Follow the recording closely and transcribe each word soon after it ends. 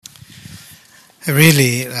I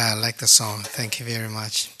really like the song. Thank you very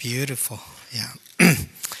much. Beautiful. Yeah.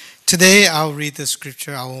 Today I'll read the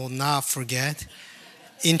scripture. I will not forget.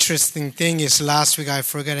 Interesting thing is last week I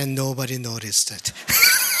forgot and nobody noticed it.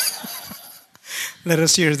 Let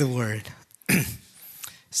us hear the word.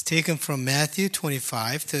 It's taken from Matthew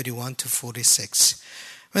 25:31 to 46.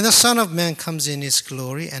 When the Son of Man comes in his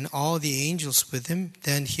glory and all the angels with him,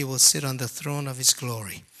 then he will sit on the throne of his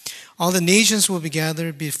glory. All the nations will be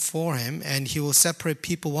gathered before him, and he will separate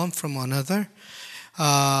people one from another,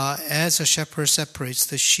 as a shepherd separates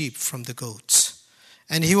the sheep from the goats.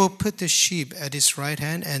 And he will put the sheep at his right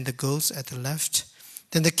hand and the goats at the left.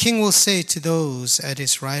 Then the king will say to those at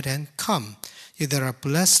his right hand, "Come, you that are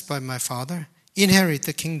blessed by my Father, inherit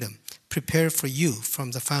the kingdom prepared for you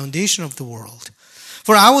from the foundation of the world.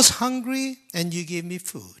 For I was hungry, and you gave me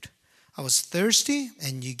food. I was thirsty,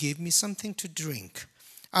 and you gave me something to drink.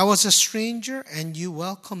 I was a stranger, and you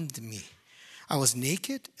welcomed me. I was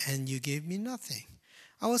naked, and you gave me nothing.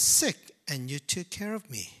 I was sick, and you took care of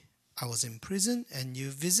me. I was in prison, and you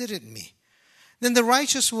visited me." Then the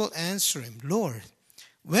righteous will answer him, "Lord,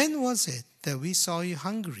 when was it that we saw you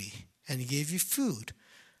hungry and gave you food,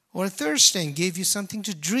 or thirsty and gave you something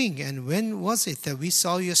to drink? And when was it that we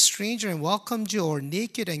saw you a stranger and welcomed you, or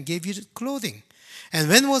naked and gave you clothing? And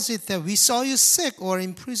when was it that we saw you sick or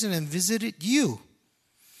in prison and visited you?"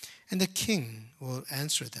 And the king will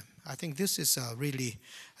answer them. I think this is really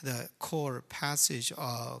the core passage,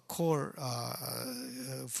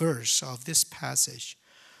 verse of this passage.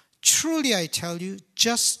 "Truly I tell you,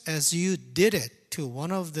 just as you did it to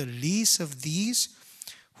one of the least of these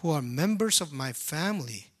who are members of my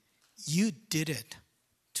family, you did it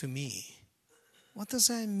to me." What does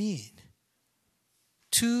that mean?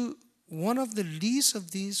 To one of the least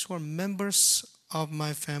of these who are members of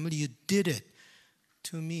my family, you did it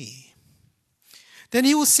to me. Then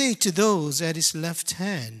he will say to those at his left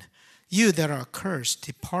hand, "You that are cursed,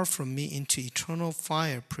 depart from me into eternal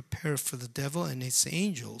fire prepared for the devil and his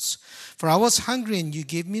angels. For I was hungry, and you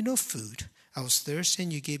gave me no food. I was thirsty,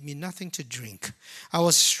 and you gave me nothing to drink. I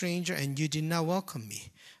was a stranger, and you did not welcome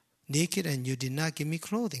me. Naked, and you did not give me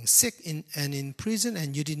clothing. Sick and in prison,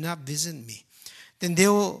 and you did not visit me." Then they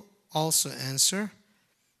will also answer,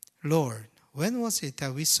 "Lord, when was it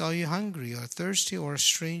that we saw you hungry or thirsty or a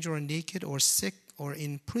stranger or naked or sick or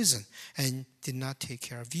in prison and did not take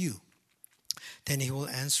care of you?" Then he will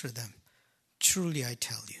answer them, "Truly I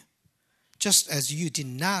tell you, just as you did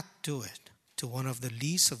not do it to one of the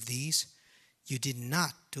least of these, you did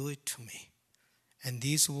not do it to me." And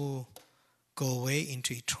these will go away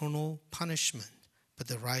into eternal punishment, but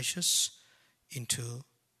the righteous into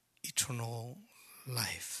eternal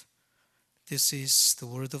life. This is the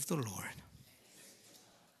word of the Lord.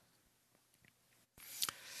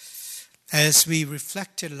 As we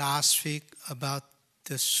reflected last week about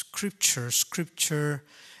the scripture,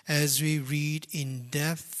 as we read in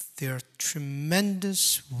depth, there are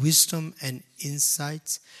tremendous wisdom and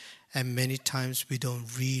insights, and many times we don't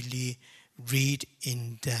really read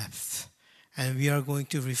in depth. And we are going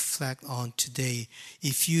to reflect on today.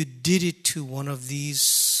 If you did it to one of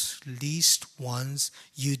these least ones,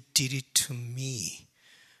 you did it to me.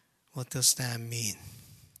 What does that mean?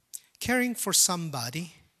 Caring for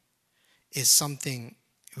somebody is something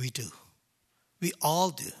we do. We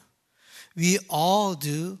all do. We all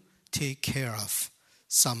do take care of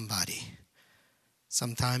somebody.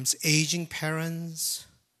 Sometimes aging parents,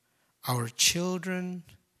 our children,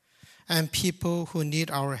 and people who need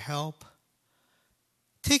our help.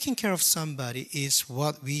 Taking care of somebody is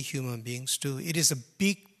what we human beings do. It is a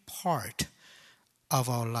big part of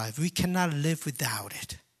our life. We cannot live without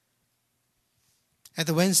it. At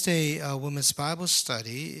the Wednesday Women's Bible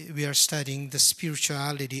Study, we are studying the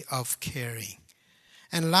spirituality of caring.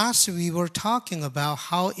 And last we were talking about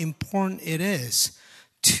how important it is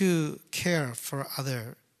to care for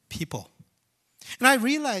other people. And I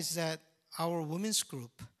realized that our women's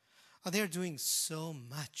group, they're doing so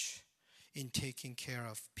much in taking care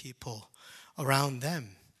of people around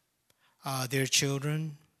them. Their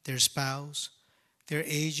children, their spouse, their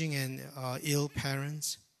aging and ill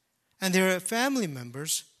parents, and their family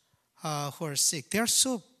members who are sick. They're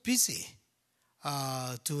so busy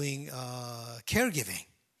doing caregiving.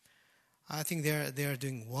 I think they're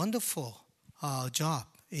doing wonderful job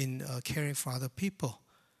in caring for other people.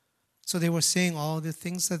 So they were saying all the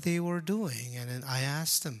things that they were doing, and then I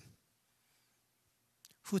asked them,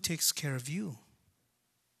 "Who takes care of you?"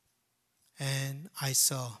 And I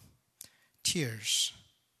saw tears,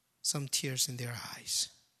 some tears in their eyes.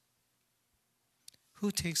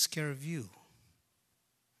 Who takes care of you?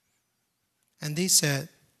 And they said,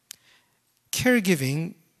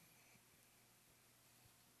 caregiving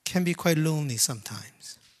can be quite lonely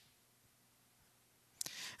sometimes.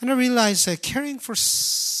 And I realized that caring for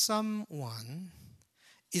someone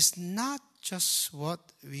is not just what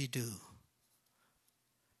we do.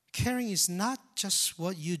 Caring is not just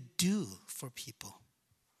what you do for people.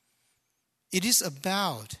 It is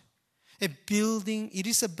about building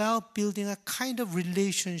a kind of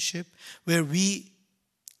relationship where we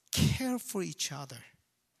care for each other.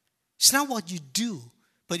 It's not what you do,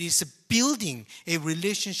 but it's building a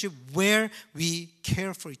relationship where we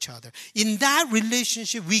care for each other. In that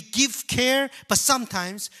relationship, we give care, but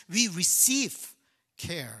sometimes we receive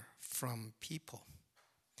care from people.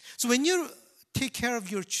 So when you take care of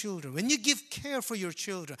your children, when you give care for your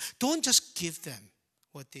children, don't just give them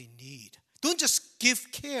what they need. Don't just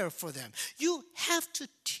give care for them. You have to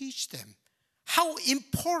teach them how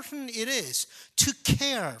important it is to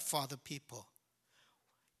care for other people.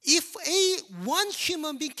 If one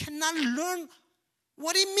human being cannot learn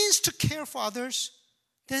what it means to care for others,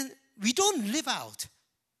 then we don't live out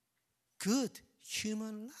good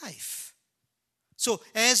human life. So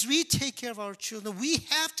as we take care of our children, we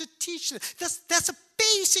have to teach them. That's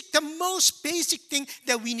the most basic thing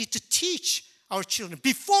that we need to teach our children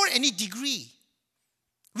before any degree.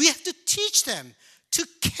 We have to teach them to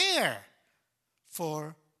care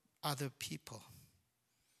for other people.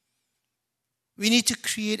 We need to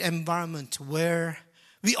create an environment where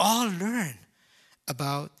we all learn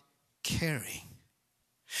about caring.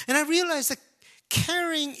 And I realized that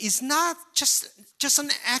caring is not just an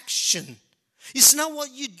action. It's not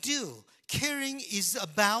what you do. Caring is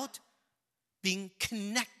about being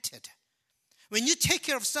connected. When you take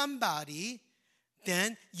care of somebody,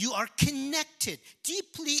 then you are connected,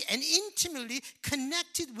 deeply and intimately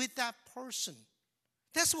connected with that person.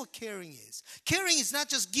 That's what caring is. Caring is not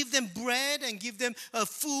just give them bread and give them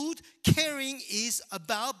food. Caring is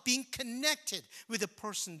about being connected with the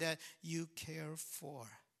person that you care for.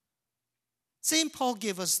 St. Paul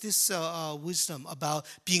gave us this wisdom about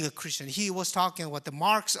being a Christian. He was talking about the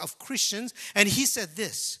marks of Christians, and he said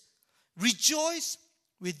this: rejoice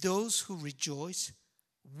with those who rejoice,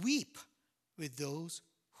 weep with those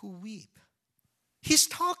who weep. He's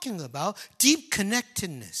talking about deep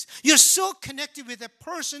connectedness. You're so connected with that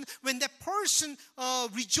person. When that person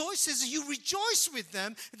rejoices, you rejoice with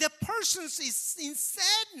them. That person is in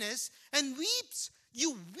sadness and weeps,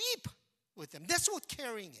 you weep with them. That's what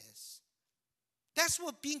caring is. That's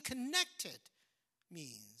what being connected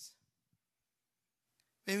means.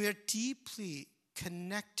 When we are deeply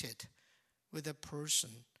connected with a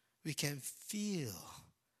person, we can feel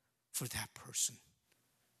for that person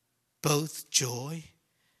both joy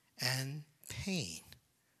and pain.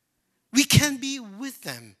 We can be with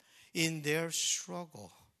them in their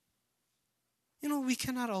struggle. We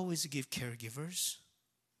cannot always give caregivers.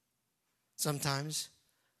 Sometimes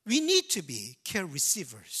we need to be care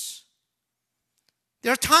receivers.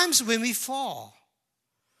 There are times when we fall,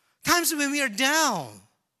 times when we are down.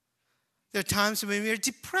 There are times when we are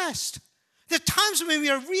depressed. There are times when we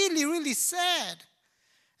are really, really sad.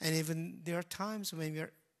 And even there are times when we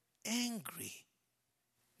are angry.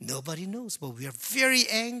 Nobody knows, but we are very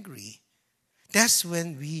angry. That's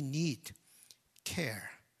when we need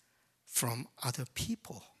care from other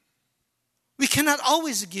people. We cannot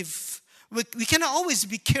always be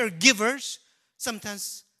caregivers.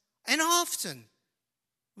 Sometimes and often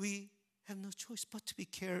we have no choice but to be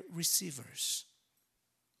care receivers.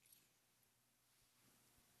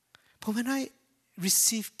 But when I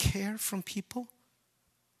receive care from people,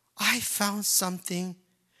 I found something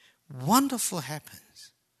wonderful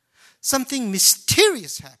happens. Something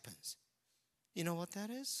mysterious happens. You know what that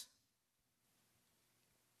is?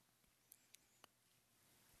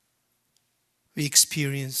 We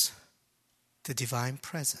experience the divine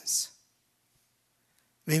presence.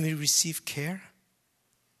 When we receive care,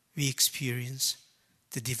 we experience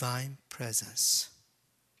the divine presence.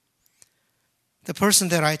 The person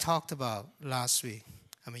that I talked about last week,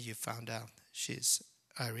 you found out, she's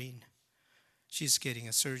Irene. She's getting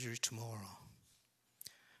a surgery tomorrow.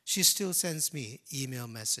 She still sends me email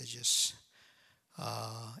messages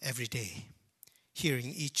every day,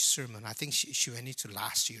 hearing each sermon. I think she went into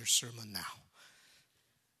last year's sermon now.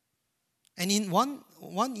 And in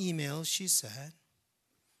one email, she said,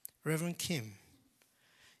 Reverend Kim,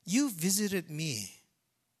 you visited me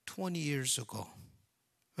 20 years ago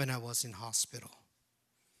when I was in hospital.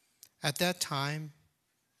 At that time,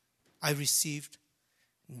 I received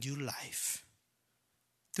new life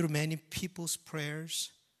through many people's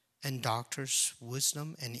prayers and doctors'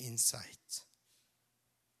 wisdom and insight.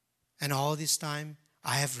 And all this time,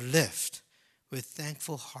 I have lived with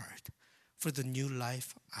thankful heart for the new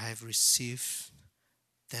life I have received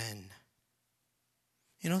then.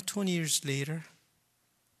 20 years later,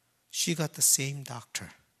 she got the same doctor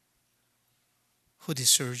who did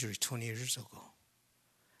surgery 20 years ago.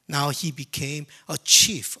 Now he became a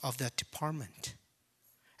chief of that department.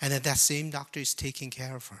 And then that same doctor is taking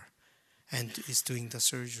care of her and is doing the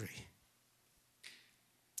surgery.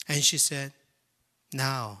 And she said,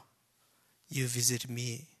 now you visit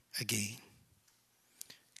me again.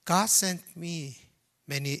 God sent me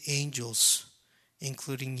many angels,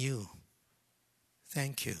 including you.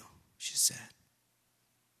 Thank you, she said.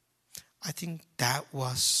 I think that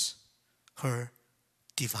was her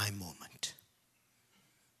divine moment.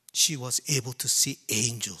 She was able to see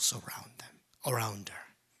angels around her.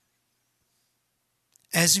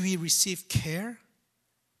 As we receive care,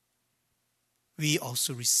 we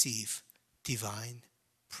also receive divine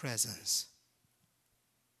presence.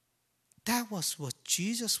 That was what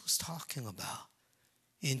Jesus was talking about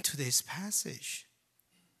in today's passage.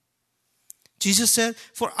 Jesus said,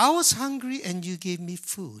 for I was hungry and you gave me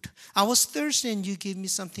food. I was thirsty and you gave me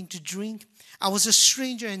something to drink. I was a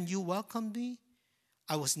stranger and you welcomed me.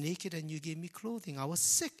 I was naked and you gave me clothing. I was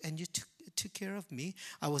sick and you took care of me.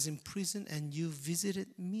 I was in prison and you visited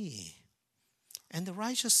me. And the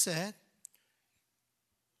righteous said,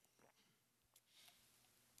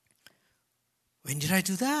 when did I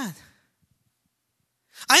do that?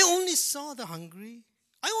 I only saw the hungry.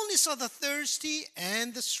 I only saw the thirsty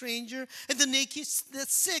and the stranger and the naked, the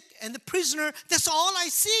sick and the prisoner. That's all I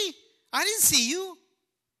see. I didn't see you.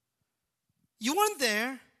 You weren't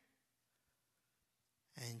there.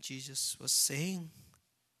 And Jesus was saying,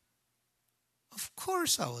 of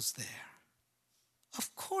course I was there.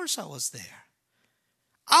 Of course I was there.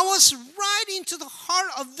 I was right into the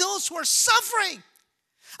heart of those who are suffering.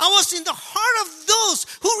 I was in the heart of those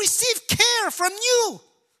who receive care from you.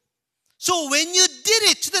 So when you did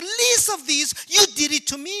it to the least of these, you did it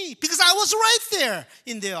to me because I was right there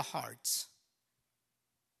in their hearts.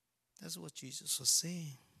 That's what Jesus was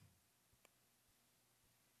saying.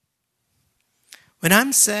 When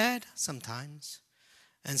I'm sad sometimes,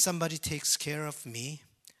 and somebody takes care of me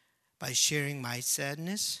by sharing my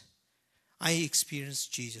sadness, I experience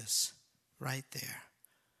Jesus right there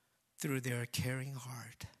through their caring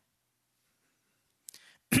heart.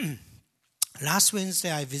 Last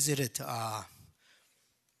Wednesday, I visited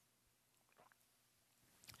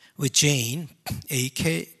with Jane, a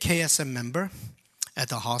KSM member, at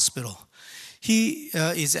the hospital. He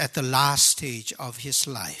is at the last stage of his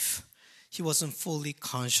life. He wasn't fully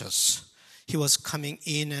conscious. He was coming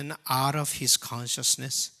in and out of his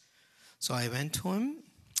consciousness. So I went to him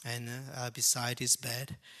and beside his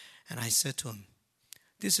bed, and I said to him,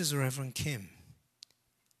 "This is Reverend Kim.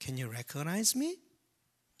 Can you recognize me?"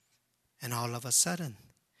 And all of a sudden,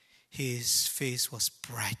 his face was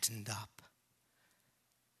brightened up.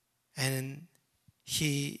 And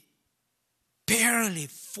he barely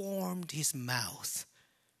formed his mouth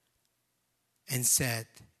and said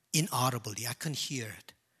inaudibly, I couldn't hear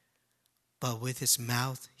it, but with his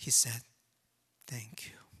mouth, he said, "Thank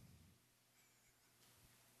you."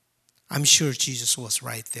 I'm sure Jesus was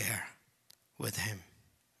right there with him.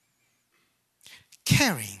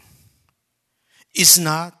 Caring is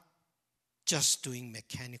not just doing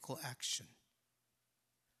mechanical action.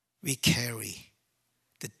 We carry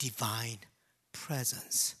the divine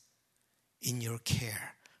presence in your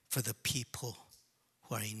care for the people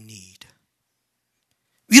who are in need.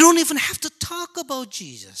 We don't even have to talk about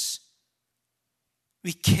Jesus.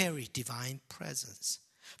 We carry divine presence.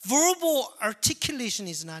 Verbal articulation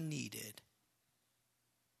is not needed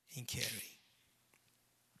in caring.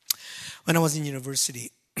 When I was in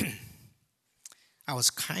university, I was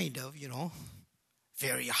kind of,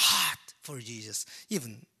 very hot for Jesus.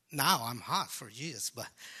 Even now I'm hot for Jesus, but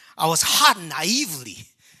I was hot naively.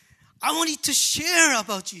 I wanted to share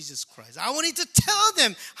about Jesus Christ. I wanted to tell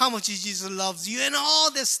them how much Jesus loves you and all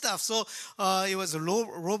this stuff. So it was a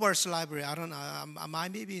Robarts Library. I don't know. I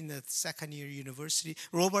may be in the second year university.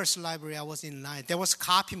 Robarts Library, I was in line. There was a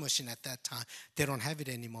copy machine at that time. They don't have it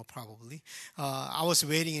anymore, probably. I was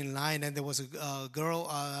waiting in line, and there was a girl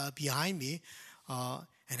behind me.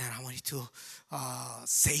 And then I wanted to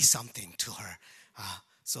say something to her.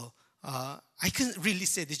 So I couldn't really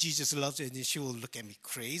say that Jesus loves her, and then she will look at me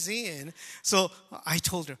crazy. And so I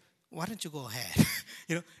told her, "Why don't you go ahead?"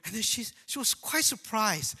 And then she was quite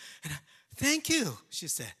surprised. And "Thank you," she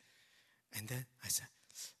said. And then I said,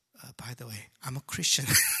 "By the way, I'm a Christian."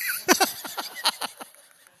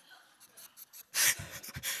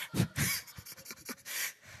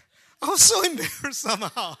 I was so embarrassed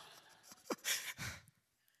somehow.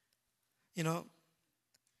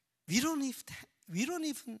 We don't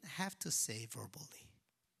even have to say verbally.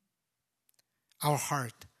 Our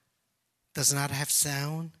heart does not have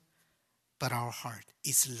sound, but our heart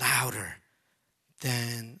is louder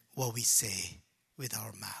than what we say with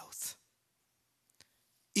our mouth.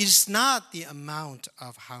 It is not the amount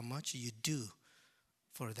of how much you do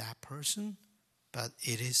for that person, but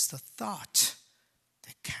it is the thought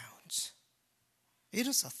that counts. It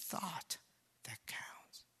is a thought that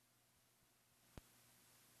counts.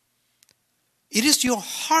 It is your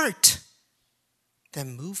heart that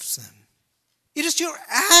moves them. It is your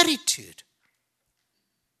attitude.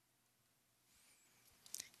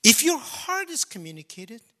 If your heart is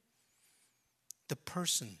communicated, the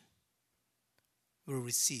person will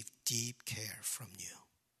receive deep care from you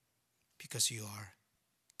because you are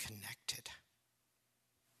connected.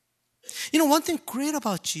 You know, one thing great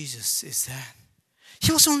about Jesus is that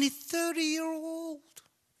he was only 30-year-old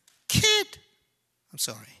kid. I'm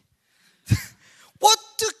sorry. What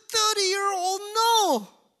did 30-year-old know?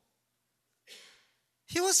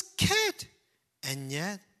 He was kid. And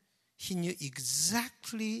yet, he knew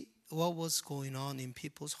exactly what was going on in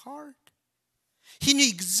people's heart. He knew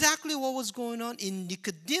exactly what was going on in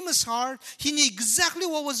Nicodemus' heart. He knew exactly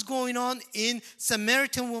what was going on in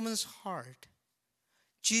Samaritan woman's heart.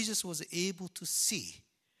 Jesus was able to see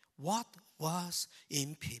what was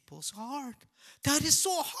in people's heart. That is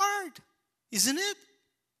so hard, isn't it?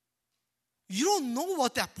 You don't know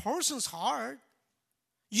what that person's heart.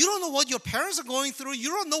 You don't know what your parents are going through. You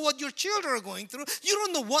don't know what your children are going through. You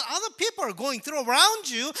don't know what other people are going through around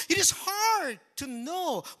you. It is hard to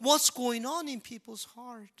know what's going on in people's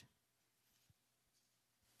heart.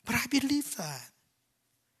 But I believe that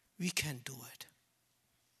we can do it.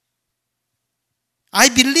 I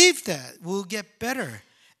believe that we'll get better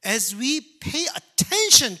as we pay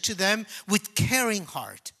attention to them with caring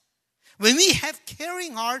heart. When we have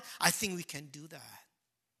caring heart, I think we can do that.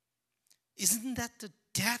 Isn't that the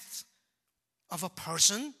depth of a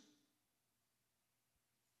person?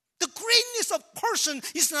 The greatness of person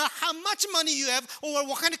is not how much money you have or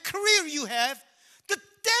what kind of career you have. The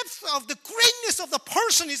depth of the greatness of the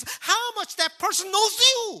person is how much that person knows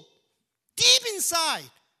you deep inside.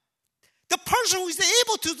 The person who is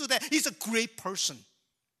able to do that is a great person.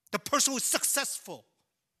 The person who is successful.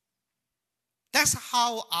 That's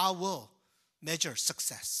how I will measure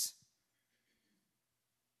success.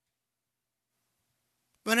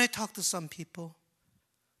 When I talk to some people,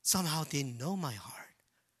 somehow they know my heart.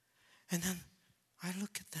 And then I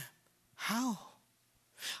look at them. How?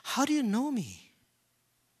 How do you know me?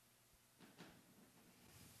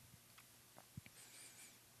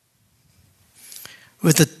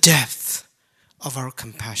 With the depth of our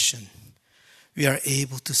compassion, we are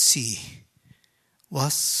able to see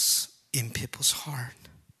what's in people's heart.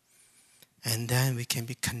 And then we can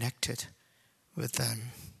be connected with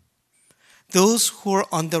them. Those who are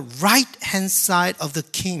on the right-hand side of the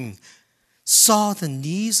king saw the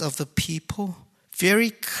needs of the people very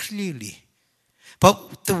clearly.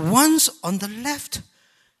 But the ones on the left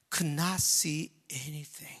could not see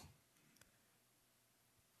anything.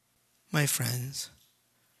 My friends,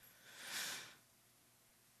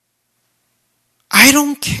 I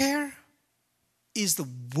don't care is the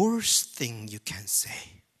worst thing you can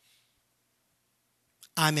say.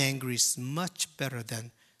 I'm angry is much better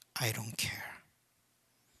than I don't care.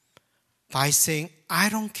 By saying I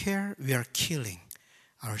don't care, we are killing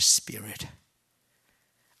our spirit.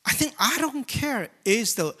 I think I don't care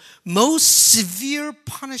is the most severe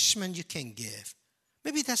punishment you can give.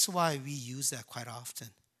 Maybe that's why we use that quite often.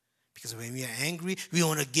 Because when we are angry, we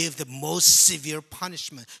want to give the most severe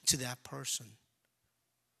punishment to that person.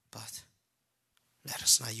 But let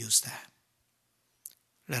us not use that.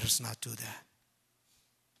 Let us not do that.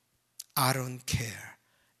 I don't care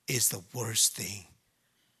is the worst thing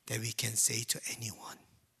that we can say to anyone.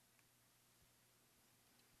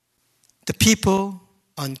 The people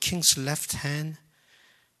on King's left hand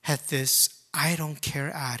had this I don't care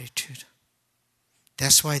attitude.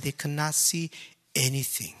 That's why they could not see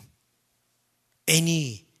anything,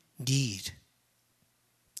 any need.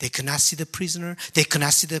 They could not see the prisoner. They could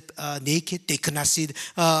not see the naked. They could not see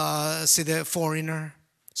the foreigner,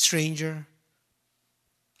 stranger.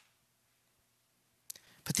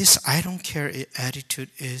 But this I don't care attitude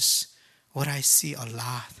is what I see a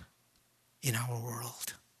lot in our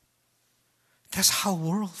world. That's how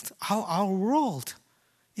our world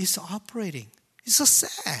is operating. It's so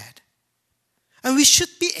sad. And we should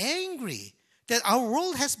be angry that our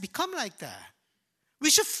world has become like that. We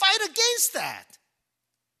should fight against that.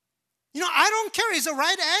 You know, I don't care is the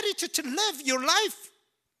right attitude to live your life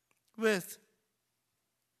with.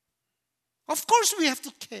 Of course we have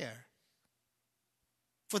to care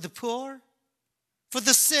for the poor, for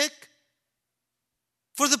the sick,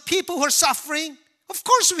 For the people who are suffering, of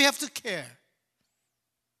course we have to care.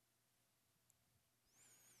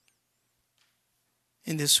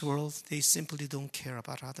 In this world, they simply don't care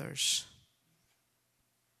about others.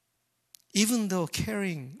 Even though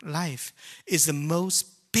caring life is the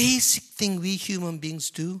most basic thing we human beings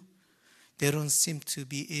do, they don't seem to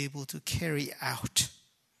be able to carry out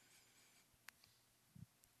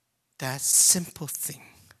that simple thing.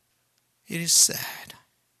 It is sad.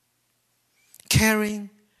 Caring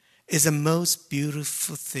is the most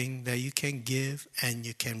beautiful thing that you can give and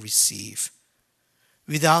you can receive.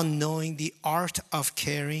 Without knowing the art of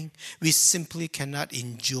caring, we simply cannot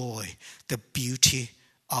enjoy the beauty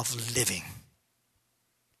of living.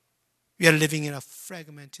 We are living in a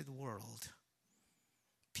fragmented world.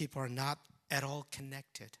 People are not at all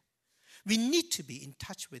connected. We need to be in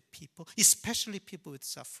touch with people, especially people with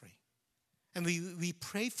suffering. And we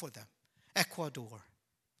pray for them. Ecuador,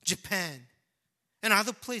 Japan, and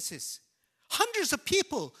other places. Hundreds of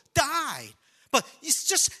people died. But it's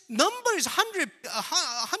just numbers,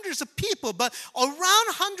 hundreds of people. But around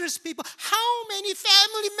hundreds of people, how many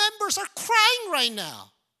family members are crying right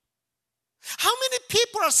now? How many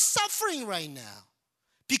people are suffering right now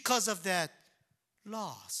because of that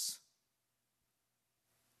loss?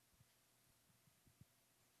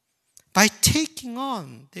 By taking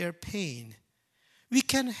on their pain, we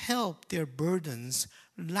can help their burdens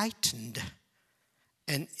lightened,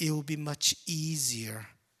 and it will be much easier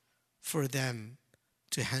for them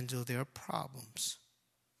to handle their problems.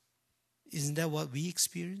 Isn't that what we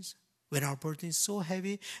experience? When our burden is so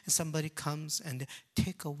heavy and somebody comes and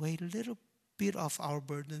take away a little bit of our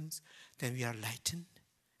burdens, then we are lightened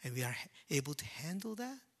and we are able to handle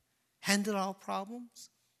that, handle our problems.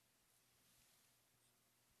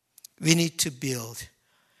 We need to build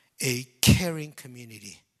a caring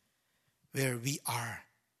community where we are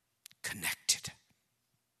connected.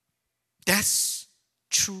 That's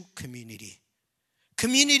true community.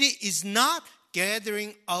 Community is not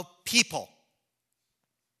gathering of people.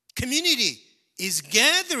 Community is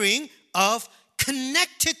gathering of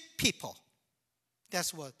connected people.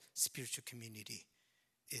 That's what spiritual community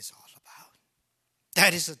is all about.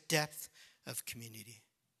 That is the depth of community.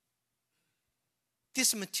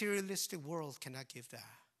 This materialistic world cannot give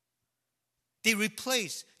that. They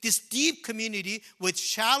replace this deep community with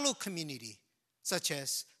shallow community, such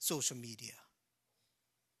as social media.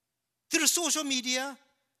 Through social media,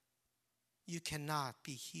 you cannot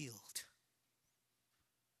be healed.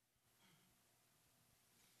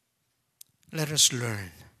 Let us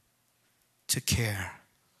learn to care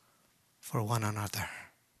for one another.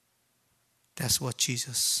 That's what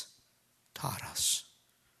Jesus taught us.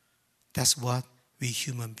 That's what we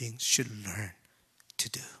human beings should learn to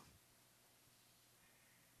do.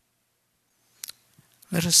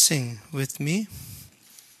 Let us sing with me.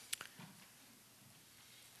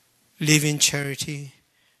 Live in charity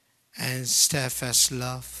and steadfast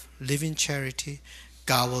love. Live in charity,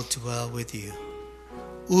 God will dwell with you.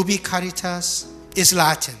 Ubi caritas is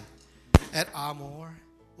Latin. Et amor,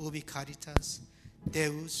 ubi caritas,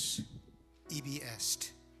 Deus ibi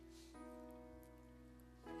est.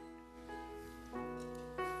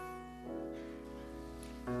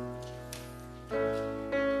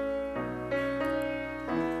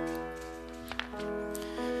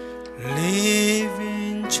 Live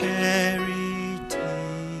in charity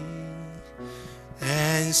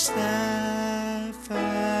and steadfast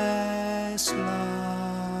love.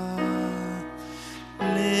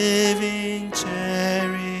 Live in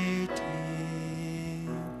charity,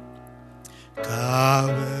 God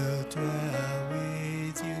will dwell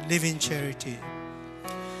with you. Live in charity.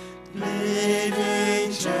 Live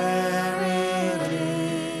in charity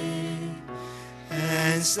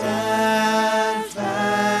and steadfast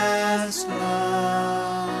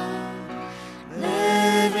love.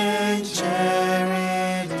 Live in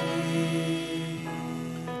charity,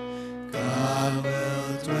 God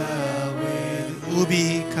will dwell with you.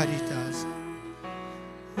 Ubi caritas.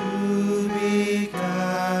 Ubi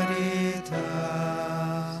caritas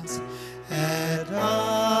et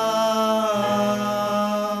amor.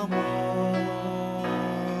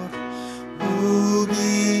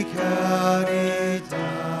 Ubi caritas,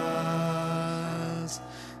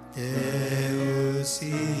 Deus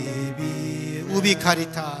ibi. Ubi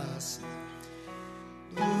caritas.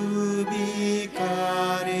 Ubi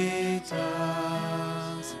caritas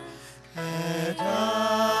et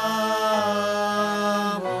amor.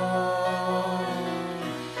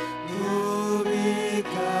 Ubi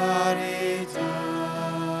caritas,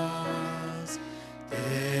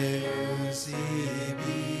 Deus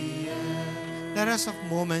ibi. Let us have a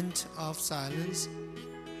moment of silence.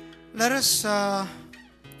 Let us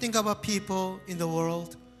Think about people in the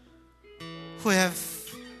world who have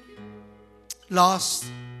lost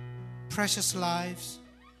precious lives,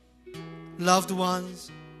 loved ones,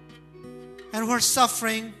 and who are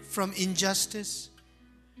suffering from injustice,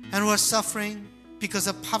 and who are suffering because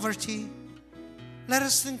of poverty. Let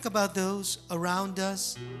us think about those around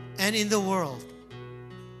us and in the world.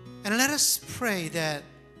 And let us pray that,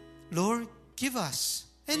 Lord, give us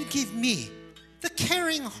and give me the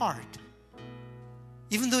caring heart.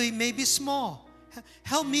 Even though it may be small,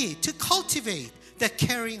 help me to cultivate that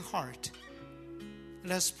caring heart.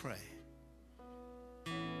 Let's pray.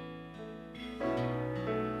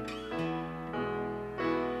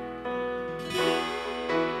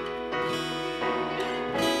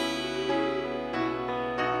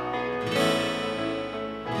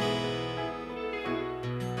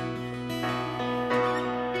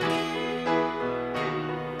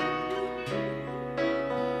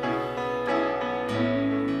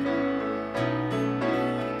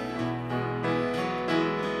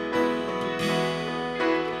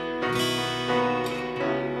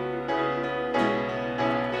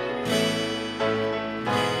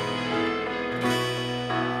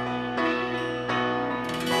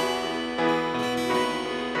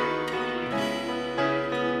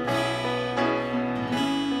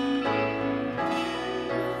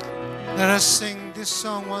 Let us sing this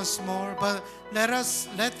song once more, but let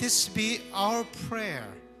this be our prayer.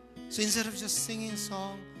 So instead of just singing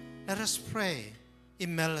song, let us pray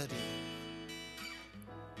in melody.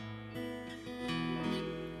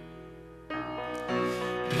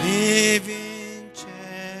 Live in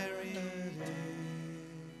charity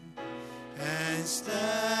and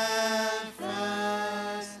steadfast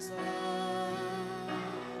love.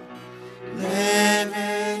 Live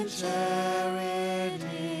in charity,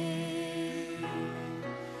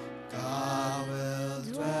 God will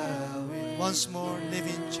dwell with. Once more, live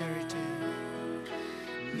in charity.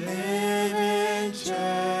 Live in charity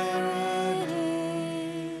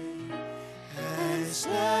and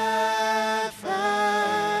steadfast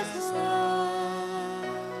love.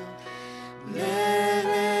 Live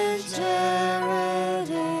in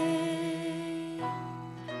charity,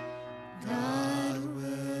 God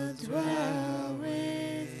will dwell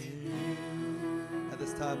with you. At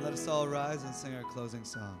this time, let us all rise and sing our closing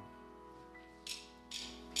song.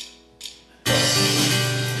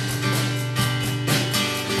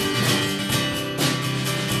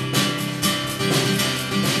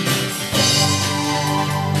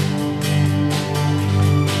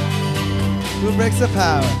 Who breaks the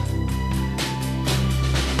power?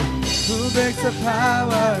 Who breaks the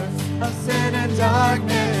power of sin and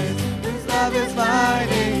darkness? Whose love is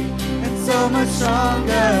mighty and so much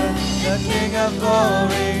stronger. The King of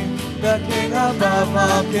glory, the King above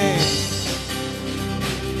all kings.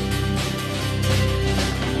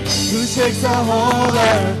 Who shakes the whole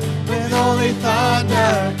earth with holy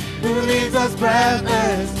thunder? Who leaves us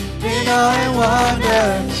breathless in awe and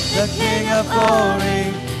wonder? The King of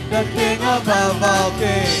glory, the King above all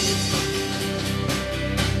kings.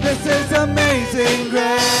 This is amazing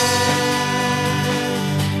grace.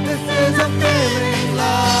 This is unfailing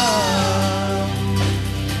love.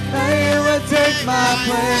 That you would take my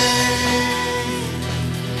place.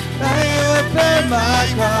 That you would bear my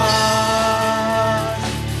cross.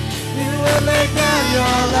 You would lay down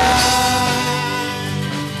your life.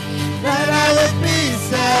 That I would be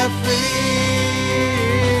set free.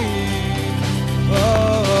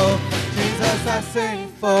 Oh, Jesus, I sing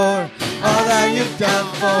for all that you've done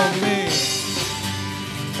for me.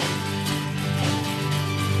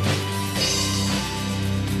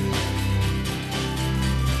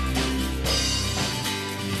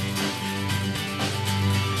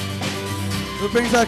 Who brings our